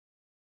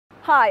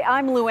Hi,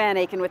 I'm Luan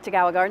Akin with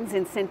Tagawa Gardens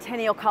in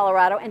Centennial,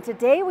 Colorado, and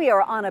today we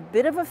are on a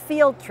bit of a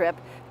field trip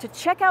to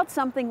check out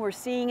something we're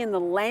seeing in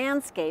the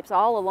landscapes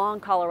all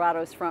along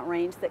Colorado's Front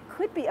Range that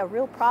could be a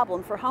real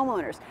problem for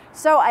homeowners.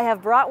 So I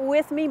have brought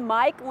with me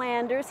Mike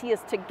Landers. He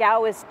is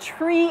Tagawa's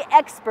tree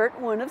expert,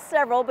 one of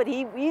several, but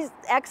he's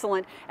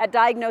excellent at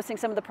diagnosing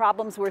some of the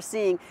problems we're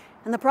seeing.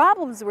 And the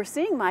problems we're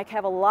seeing, Mike,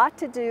 have a lot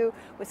to do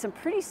with some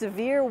pretty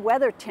severe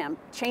weather temp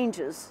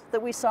changes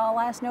that we saw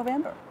last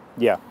November.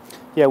 Yeah,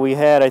 we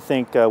had, I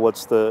think,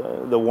 what's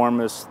the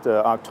warmest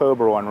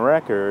October on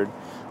record.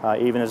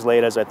 Even as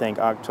late as, I think,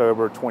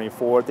 October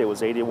 24th, it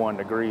was 81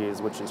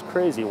 degrees, which is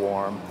crazy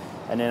warm.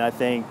 And then I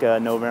think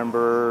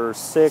November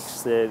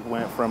 6th, it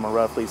went from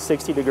roughly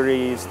 60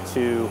 degrees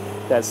to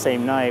that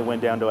same night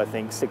went down to, I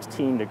think,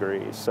 16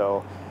 degrees.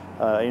 So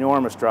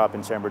enormous drop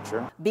in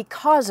temperature.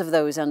 Because of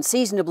those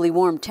unseasonably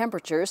warm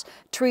temperatures,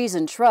 trees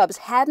and shrubs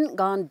hadn't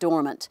gone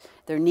dormant.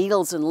 Their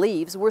needles and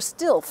leaves were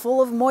still full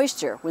of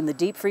moisture when the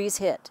deep freeze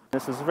hit.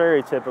 This is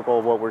very typical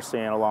of what we're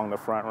seeing along the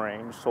Front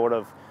Range. Sort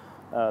of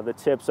the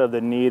tips of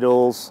the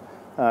needles,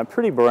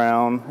 pretty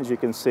brown, as you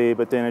can see,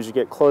 but then as you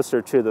get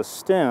closer to the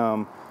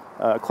stem,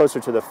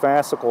 closer to the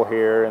fascicle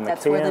here in the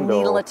That's candle. That's where the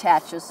needle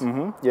attaches.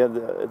 Yeah,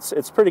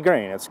 it's pretty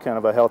green. It's kind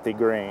of a healthy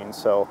green.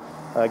 So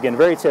again,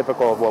 very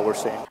typical of what we're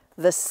seeing.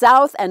 The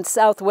south and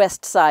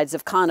southwest sides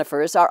of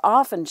conifers are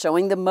often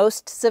showing the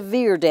most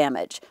severe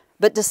damage,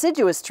 but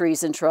deciduous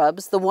trees and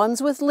shrubs, the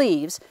ones with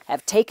leaves,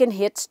 have taken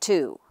hits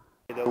too.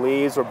 The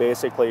leaves were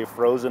basically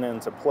frozen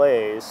into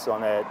place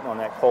on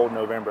that cold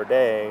November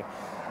day.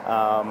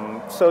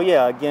 So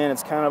yeah, again,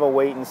 it's kind of a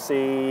wait and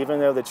see, even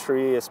though the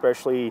tree,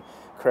 especially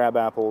crab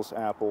apples,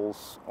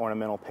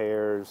 ornamental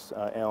pears,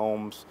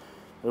 elms,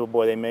 oh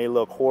boy, they may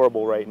look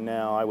horrible right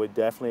now. I would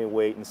definitely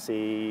wait and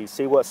see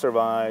what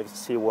survives,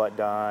 see what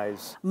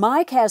dies.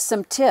 Mike has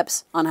some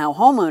tips on how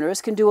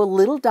homeowners can do a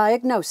little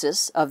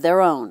diagnosis of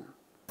their own.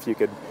 You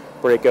could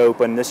break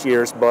open this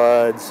year's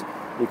buds.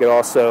 You could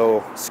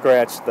also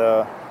scratch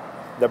the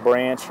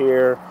branch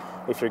here.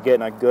 If you're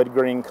getting a good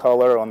green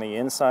color on the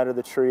inside of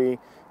the tree,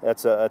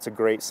 that's a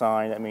great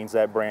sign. That means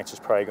that branch is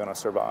probably going to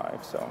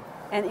survive. So.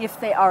 And if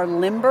they are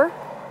limber,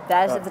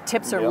 if the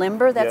tips are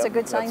limber, that's a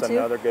good sign too? That's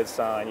another good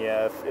sign,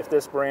 yeah. If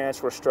this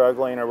branch were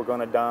struggling or we're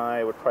going to die,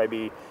 it would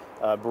probably be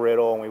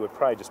brittle, and we would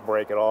probably just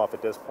break it off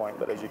at this point.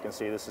 But as you can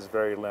see, this is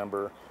very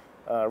limber,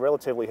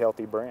 relatively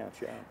healthy branch,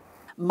 yeah.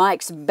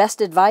 Mike's best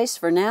advice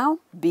for now,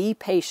 be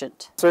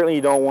patient. Certainly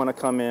you don't want to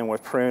come in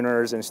with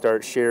pruners and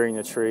start shearing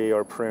the tree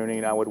or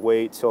pruning. I would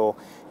wait till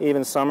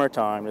even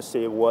summertime to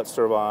see what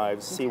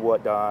survives, see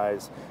what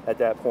dies. At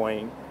that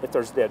point, if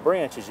there's dead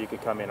branches, you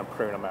could come in and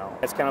prune them out.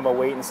 It's kind of a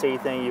wait and see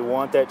thing. You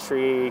want that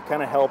tree,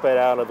 kind of help it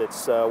out of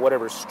its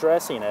whatever's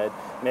stressing it,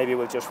 maybe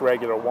with just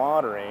regular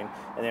watering.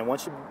 And then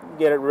once you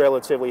get it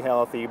relatively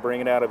healthy,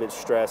 bring it out of its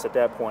stress, at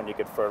that point you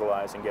could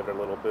fertilize and give it a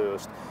little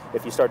boost.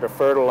 If you start to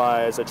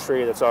fertilize a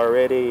tree that's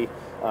already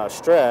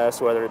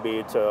stressed, whether it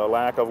be to a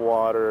lack of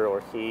water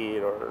or heat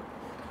or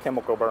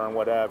chemical burn,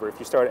 whatever, if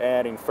you start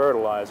adding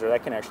fertilizer,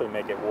 that can actually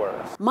make it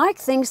worse. Mike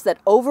thinks that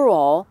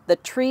overall, the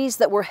trees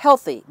that were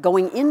healthy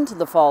going into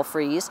the fall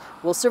freeze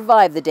will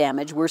survive the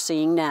damage we're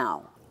seeing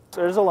now.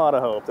 There's a lot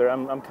of hope there.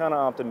 I'm kind of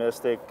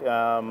optimistic,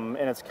 and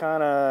it's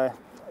kind of,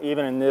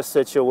 even in this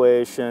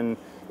situation,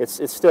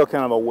 it's still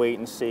kind of a wait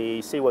and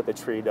see what the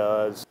tree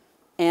does.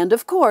 And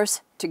of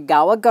course,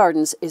 Tagawa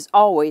Gardens is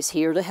always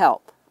here to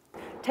help.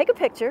 Take a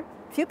picture,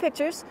 a few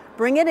pictures,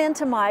 bring it in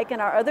to Mike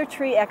and our other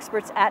tree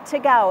experts at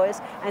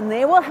Tagawa's, and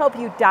they will help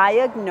you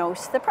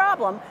diagnose the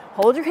problem.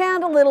 Hold your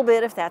hand a little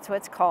bit if that's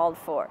what's called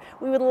for.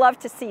 We would love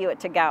to see you at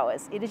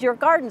Tagawa's. It is your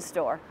garden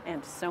store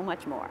and so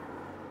much more.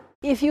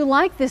 If you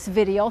like this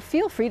video,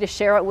 feel free to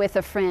share it with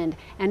a friend,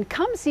 and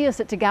come see us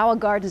at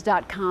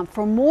TagawaGardens.com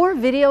for more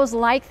videos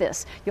like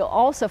this. You'll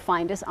also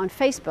find us on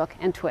Facebook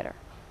and Twitter.